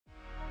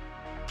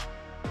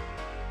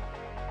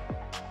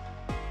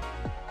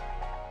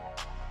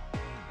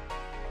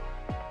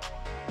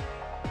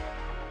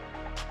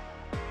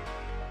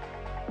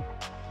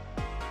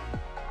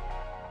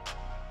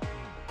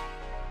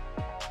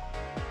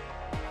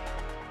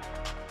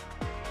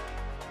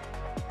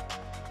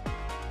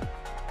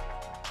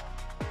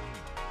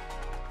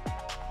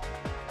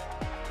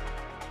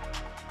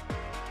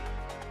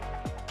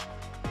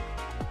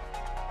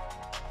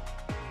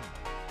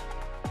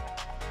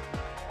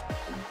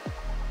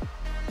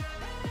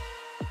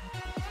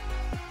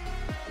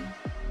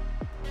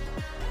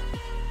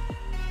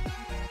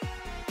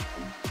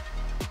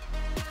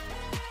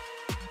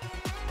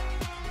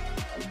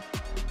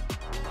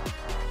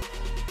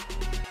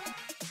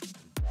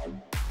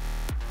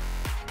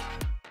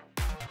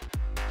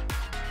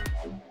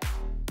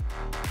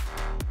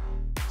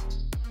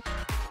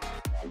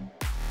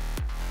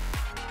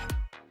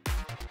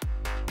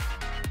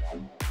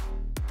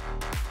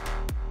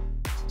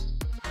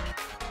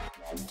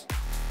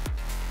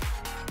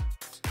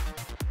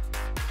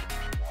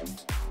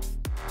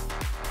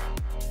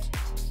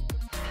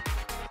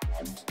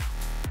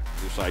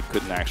side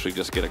couldn't actually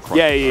just get a crush.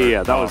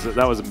 Yeah.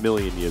 That was a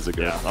million years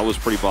ago. Yeah, that was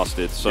pretty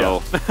busted.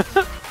 So,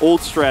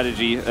 old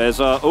strategy as,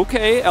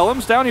 okay,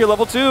 LM's down here,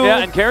 level 2. Yeah,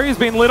 and Carrier's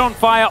been lit on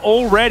fire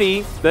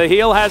already. The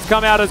heal has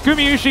come out as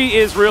Gumayusi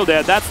is real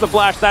dead. That's the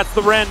flash, that's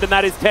the rend, and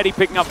that is Teddy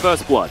picking up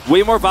first blood.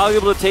 Way more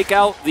valuable to take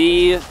out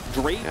the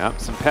Drake. Yeah,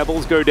 some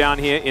pebbles go down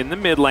here in the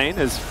mid lane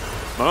as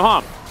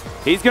Moham.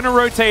 He's going to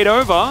rotate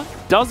over.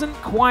 Doesn't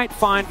quite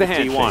find the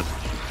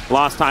T1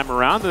 last time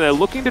around. And they're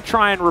looking to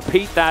try and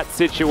repeat that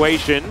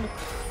situation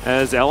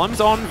as LM's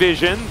on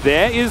vision.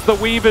 There is the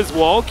Weaver's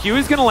wall. Q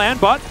is going to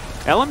land, but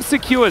LM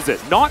secures it.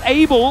 Not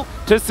able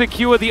to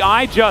secure the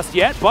eye just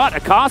yet, but a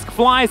cask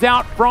flies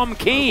out from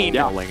Keen.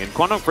 And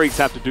Quantum Freaks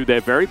have to do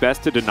their very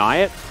best to deny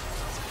it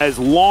as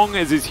long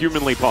as is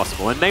humanly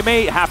possible. And they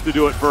may have to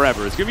do it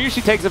forever. As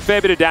Gumayusi takes a fair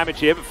bit of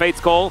damage here, but Fate's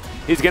Call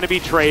is going to be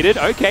traded.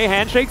 Okay,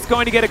 Handshake's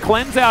going to get a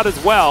cleanse out as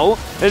well.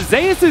 As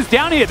Zeus is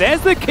down here,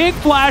 there's the kick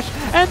flash,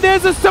 and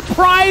there's a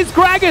surprise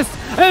Gragas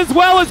as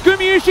well, as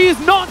Gumayusi is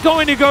not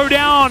going to go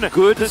down.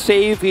 Good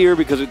save here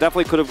because it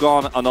definitely could have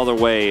gone another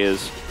way.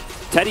 Is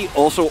Teddy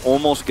also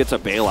almost gets a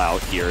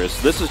bailout here.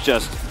 As this is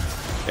just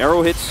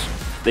arrow hits,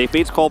 they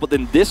Fate's Call, but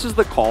then this is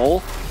the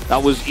call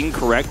that was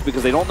incorrect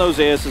because they don't know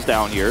Zeus is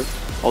down here.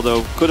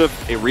 Although could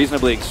have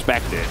reasonably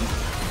expected.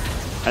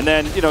 And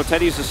then, you know,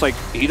 Teddy's just like,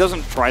 he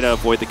doesn't try to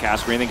avoid the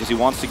cast or anything because he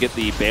wants to get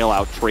the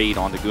bailout trade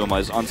onto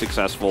Guma. Is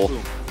unsuccessful.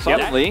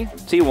 Suddenly,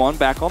 T1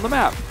 back on the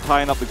map,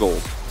 tying up the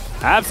gold.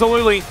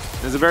 Absolutely.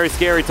 There's a very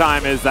scary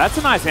time as that's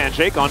a nice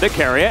handshake onto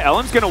Carrier.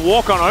 LM's going to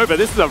walk on over.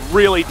 This is a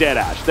really dead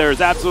Ash. There is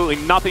absolutely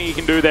nothing he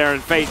can do there,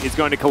 and Fate is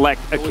going to collect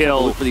a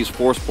kill. Look for these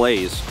forced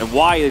plays and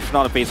why they should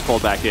not have Fate's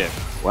called back in.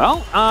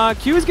 Well,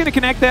 Q is going to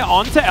connect there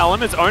onto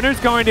LM as Owner's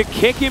going to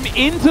kick him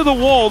into the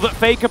wall that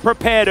Faker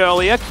prepared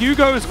earlier. Q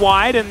goes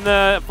wide and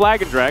the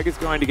flag and drag is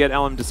going to get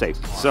LM to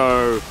safety.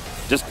 So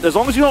just as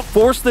long as you don't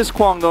force this,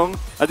 Kwangdong,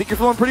 I think you're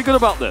feeling pretty good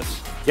about this.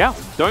 Yeah,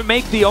 don't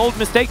make the old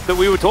mistake that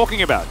we were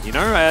talking about, you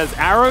know, as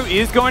Arrow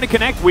is going to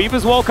connect.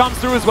 Weaver's Wall comes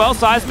through as well.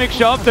 Seismic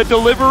Shove, the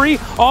delivery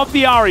of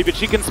the Ahri, but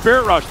she can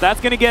Spirit Rush. That's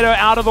going to get her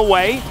out of the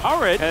way.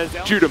 Turret,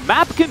 due to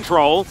map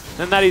control,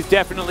 and that is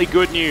definitely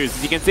good news.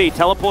 As you can see,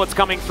 teleports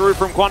coming through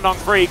from Quandong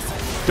Freaks.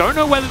 Don't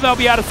know whether they'll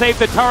be able to save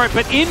the turret,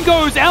 but in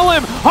goes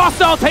LM.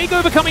 Hostile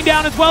takeover coming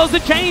down as well as the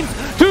chains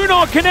do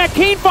not connect.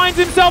 Keen finds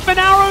himself an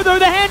arrow, though,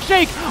 the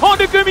handshake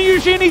onto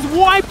Gumayusi, and he's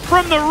wiped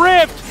from the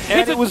rift.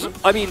 And it was,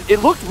 I mean, it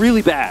looked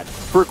really bad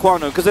for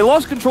Quandong because they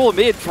lost control of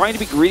mid, trying to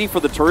be greedy for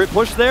the turret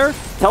push there.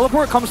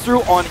 Teleport comes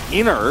through on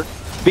inner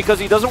because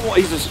he doesn't want,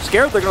 he's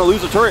scared they're going to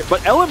lose the turret.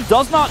 But LM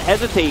does not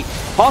hesitate.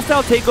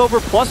 Hostile takeover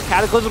plus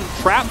Cataclysm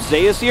traps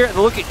Zeus here, and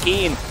look at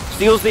Keen.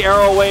 Steals the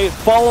arrow away,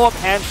 follow-up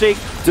handshake,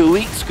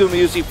 deletes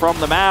Gumayusi from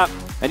the map.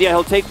 And yeah,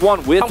 he'll take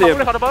one with him,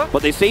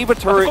 but they save a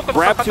turret,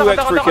 grab 2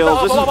 extra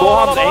kills. This is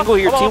Boham's angle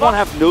here. T1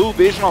 have no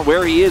vision on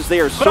where he is. They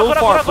are so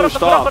far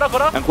pushed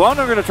off. And Quandong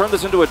are going to turn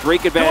this into a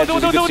Drake advantage,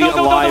 as you can see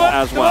alive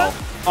as well.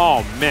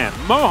 Oh man,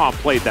 Moham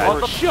played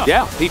that.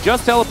 Yeah, he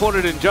just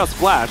teleported and just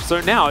flashed,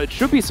 so now it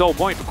should be sole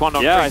point for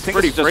Quandong. Yeah, I think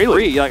it's just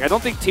free. Like, I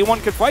don't think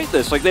T1 can fight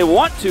this. Like, they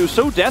want to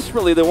so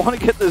desperately. They want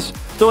to get this.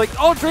 They're like,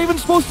 oh,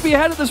 Draven's supposed to be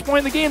ahead at this point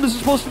in the game. This is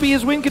supposed to be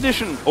his win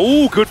condition.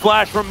 Oh, good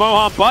flash from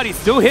Moham, but he's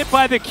still hit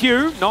by the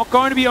Q. Not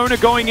going to be Owner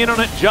going in on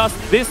it just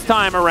this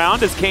time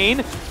around as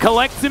Kane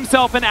collects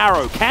himself an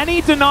arrow. Can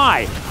he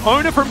deny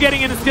Owner from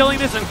getting in and stealing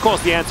this? And of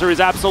course the answer is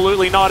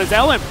absolutely not, as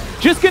LM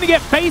just going to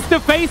get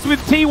face-to-face with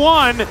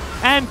T1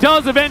 and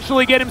does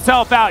eventually get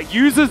himself out.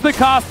 Uses the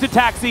cast to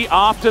taxi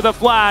after the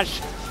flash.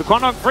 The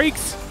Quandong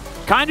Freaks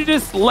kind of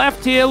just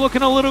left here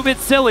looking a little bit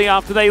silly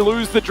after they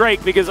lose the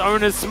Drake because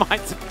Owner's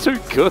smites are too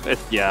good.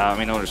 Yeah, I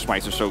mean, Owner's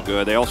smites are so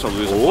good. They also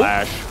lose the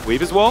flash.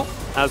 Weaver's Wall.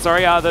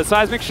 The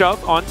Seismic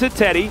Shove onto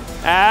Teddy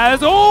as,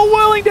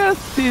 Whirling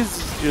Death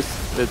is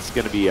just, it's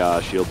going to be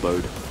shield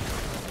bowed.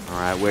 All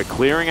right, we're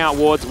clearing out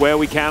wards where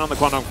we can on the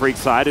Quandong Freak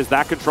side. Is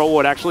that control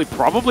ward actually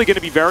probably going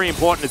to be very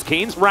important as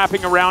Keen's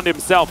wrapping around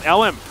himself.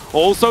 LM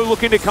also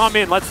looking to come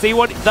in. Let's see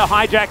what the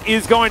hijack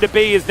is going to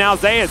be, is now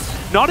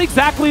Zeus. Not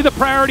exactly the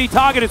priority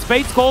target as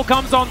Fate's Call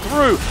comes on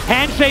through.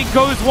 Handshake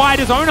goes wide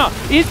as Owner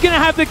is going to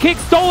have the kick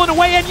stolen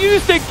away and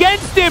used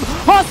against him.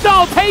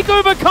 Hostile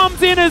takeover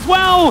comes in as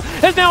well,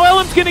 as now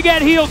LM's going to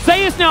get healed.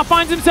 Zeus now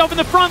finds himself in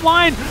the front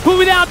line, but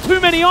without too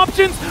many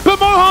options. But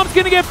Moham's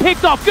going to get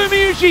picked off.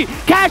 Gumayusi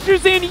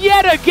cashes in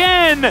yet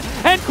again,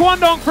 and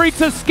Quandong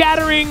Freaks are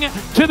scattering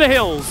to the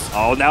hills.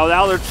 Oh,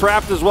 now they're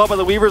trapped as well by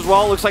the Weaver's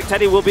Wall. Looks like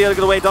Teddy will be able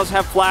to get away. Does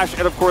have flash,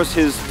 and of course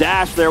his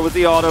dash there with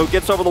the auto.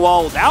 Gets over the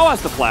wall, now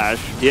has the flash.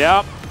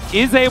 Yep,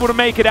 is able to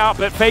make it out,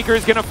 but Faker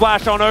is going to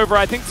flash on over.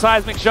 I think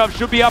Seismic Shove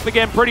should be up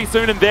again pretty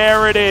soon, and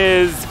there it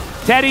is.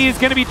 Teddy is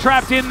going to be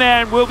trapped in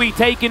there and will be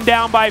taken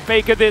down by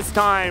Faker this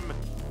time.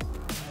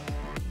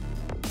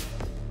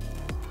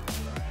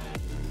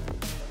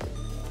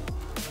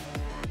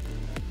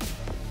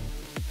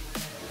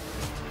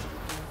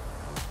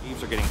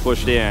 Thieves are getting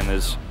pushed in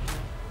as,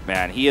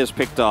 man, he has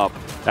picked up.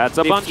 That's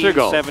a bunch of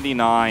gold.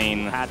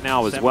 79. Hat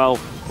now as well.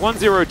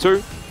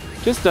 1-0-2.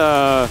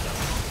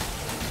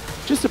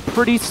 just a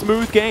pretty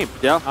smooth game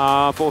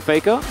for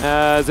Faker,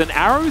 as an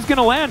arrow is going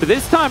to land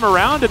this time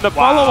around, and the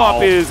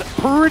follow-up is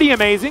pretty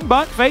amazing,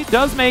 but Fate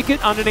does make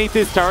it underneath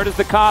this turret as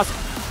the cast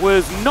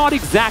was not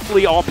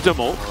exactly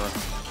optimal.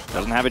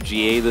 Doesn't have a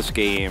GA this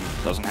game,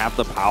 doesn't have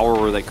the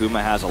power that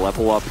Guma has, a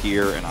level up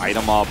here, an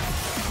item up.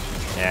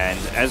 And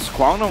as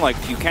Kwangdong, like,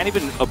 you can't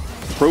even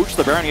approach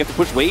the Baron, you have to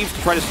push waves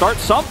to try to start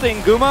something,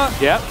 Guma.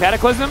 Yeah,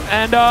 Cataclysm,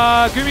 and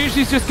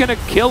Gumayusi's just going to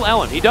kill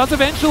Ellen. He does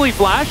eventually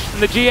flash,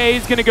 and the GA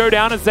is going to go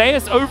down as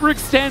Zeus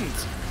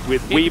overextends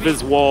with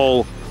Weaver's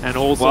Wall and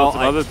all sorts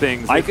of other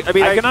things. I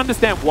can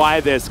understand why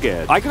they're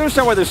scared. I can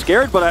understand why they're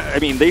scared, but I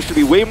mean, they should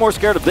be way more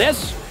scared of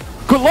this.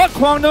 Good luck,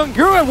 Kwangdong.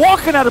 You're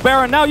walking at a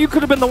Baron now. You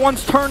could have been the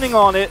ones turning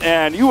on it,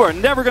 and you are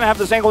never going to have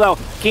this angle now.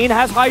 Keen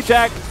has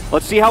hijack.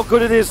 Let's see how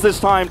good it is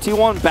this time.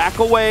 T1 back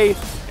away.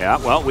 Yeah,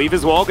 well,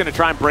 Weaver's Wall going to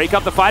try and break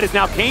up the fight as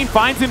now Kane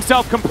finds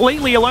himself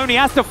completely alone. He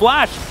has to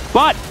flash,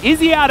 but is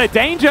he out of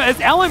danger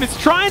as Elam is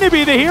trying to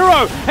be the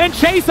hero and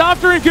chase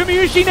after him?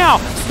 Gumayusi now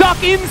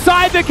stuck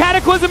inside the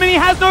Cataclysm and he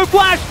has no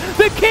flash.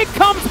 The kick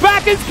comes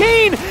back as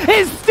Keen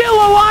is still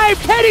alive.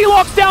 Teddy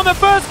locks down the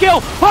first kill.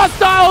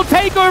 Hostile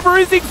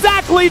takeover is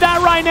exactly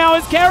that right now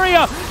as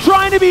Carrier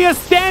trying to be a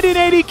stand-in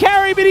AD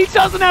carry, but he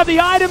doesn't have the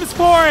items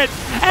for it.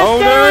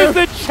 And there is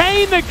the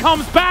chain that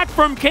comes back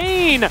from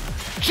Keen.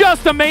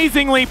 Just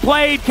amazingly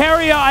played.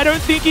 Carrier, I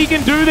don't think he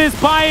can do this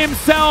by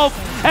himself,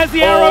 as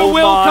the arrow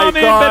will come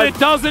in, but it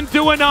doesn't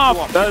do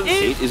enough.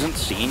 Fate isn't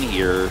seen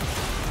here.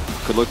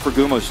 Could look for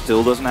Gumo,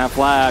 still doesn't have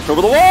flash.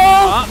 Over the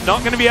wall! Not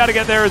going to be able to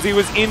get there as he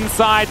was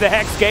inside the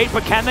Hex Gate,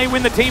 but can they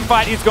win the team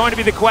fight is going to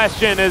be the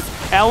question, as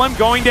Elam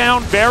going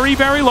down very,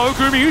 very low.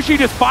 Gumayusi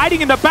just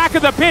fighting in the back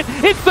of the pit.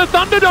 It's the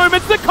Thunderdome,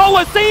 it's the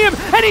Colosseum,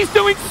 and he's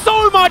doing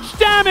so much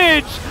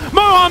damage!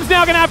 Moham's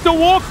now going to have to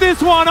walk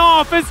this one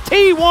off as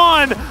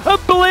T1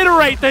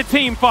 obliterate the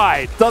team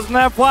fight. Doesn't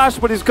have flash,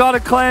 but he's got a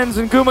cleanse,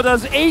 and Guma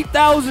does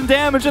 8,000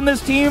 damage in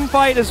this team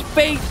fight as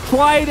Fate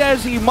tried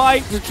as he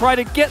might to try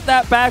to get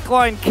that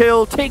backline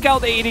kill, take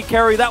out the AD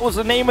carry. That was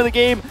the name of the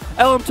game.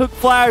 Elam took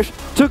flash,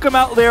 took him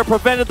out there,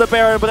 prevented the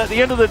Baron, but at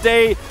the end of the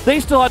day, they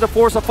still had to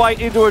force a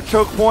fight into a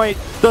choke point.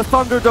 The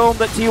Thunderdome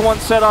that T1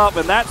 set up,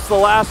 and that's the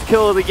last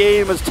kill of the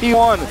game as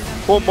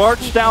T1 will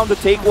march down to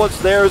take what's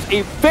theirs.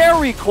 A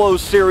very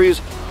close series,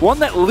 one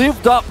that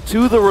lived up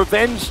to the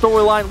revenge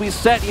storyline we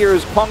set here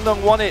as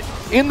Kwangdong won it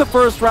in the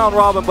first round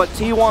robin, but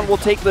T1 will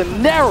take the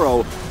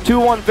narrow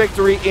 2-1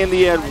 victory in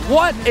the end.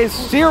 What a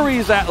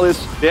series,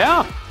 Atlas.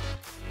 Yeah.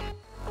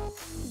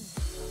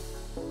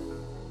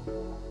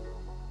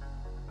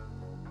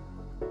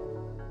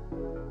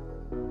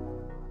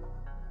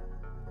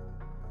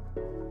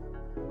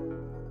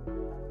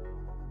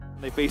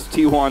 They faced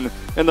T1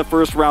 in the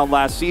first round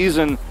last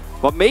season,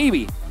 but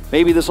maybe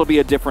this will be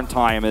a different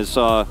time as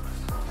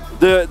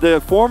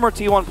the former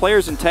T1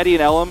 players in Teddy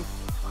and Elam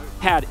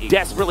had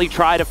desperately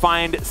tried to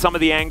find some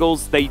of the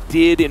angles. They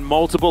did in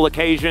multiple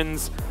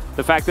occasions.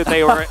 The fact that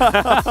they were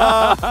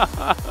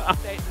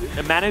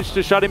they managed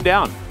to shut him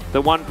down.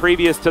 The one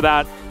previous to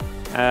that,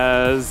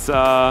 as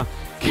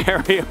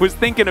Carrier was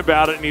thinking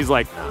about it, and he's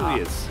like, oh,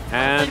 yes.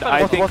 And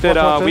I think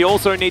that we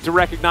also need to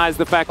recognize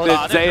the fact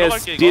that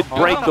Zeus did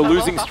break the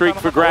losing streak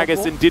for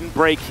Gragas and didn't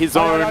break his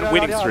own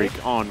winning streak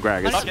on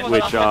Gragas,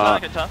 which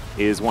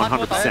is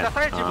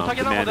 100%.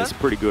 The man is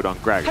pretty good on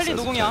Gragas, as it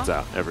turns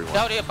out, everyone.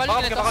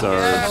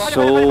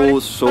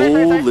 So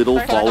little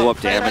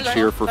follow-up damage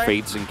here for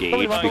Fate's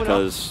Engage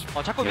because,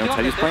 you know,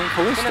 Teddy's playing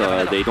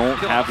Kalista. They don't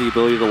have the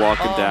ability to lock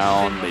him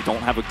down. They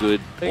don't have a good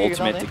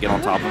ultimate to get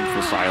on top of him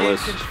for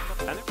Silas.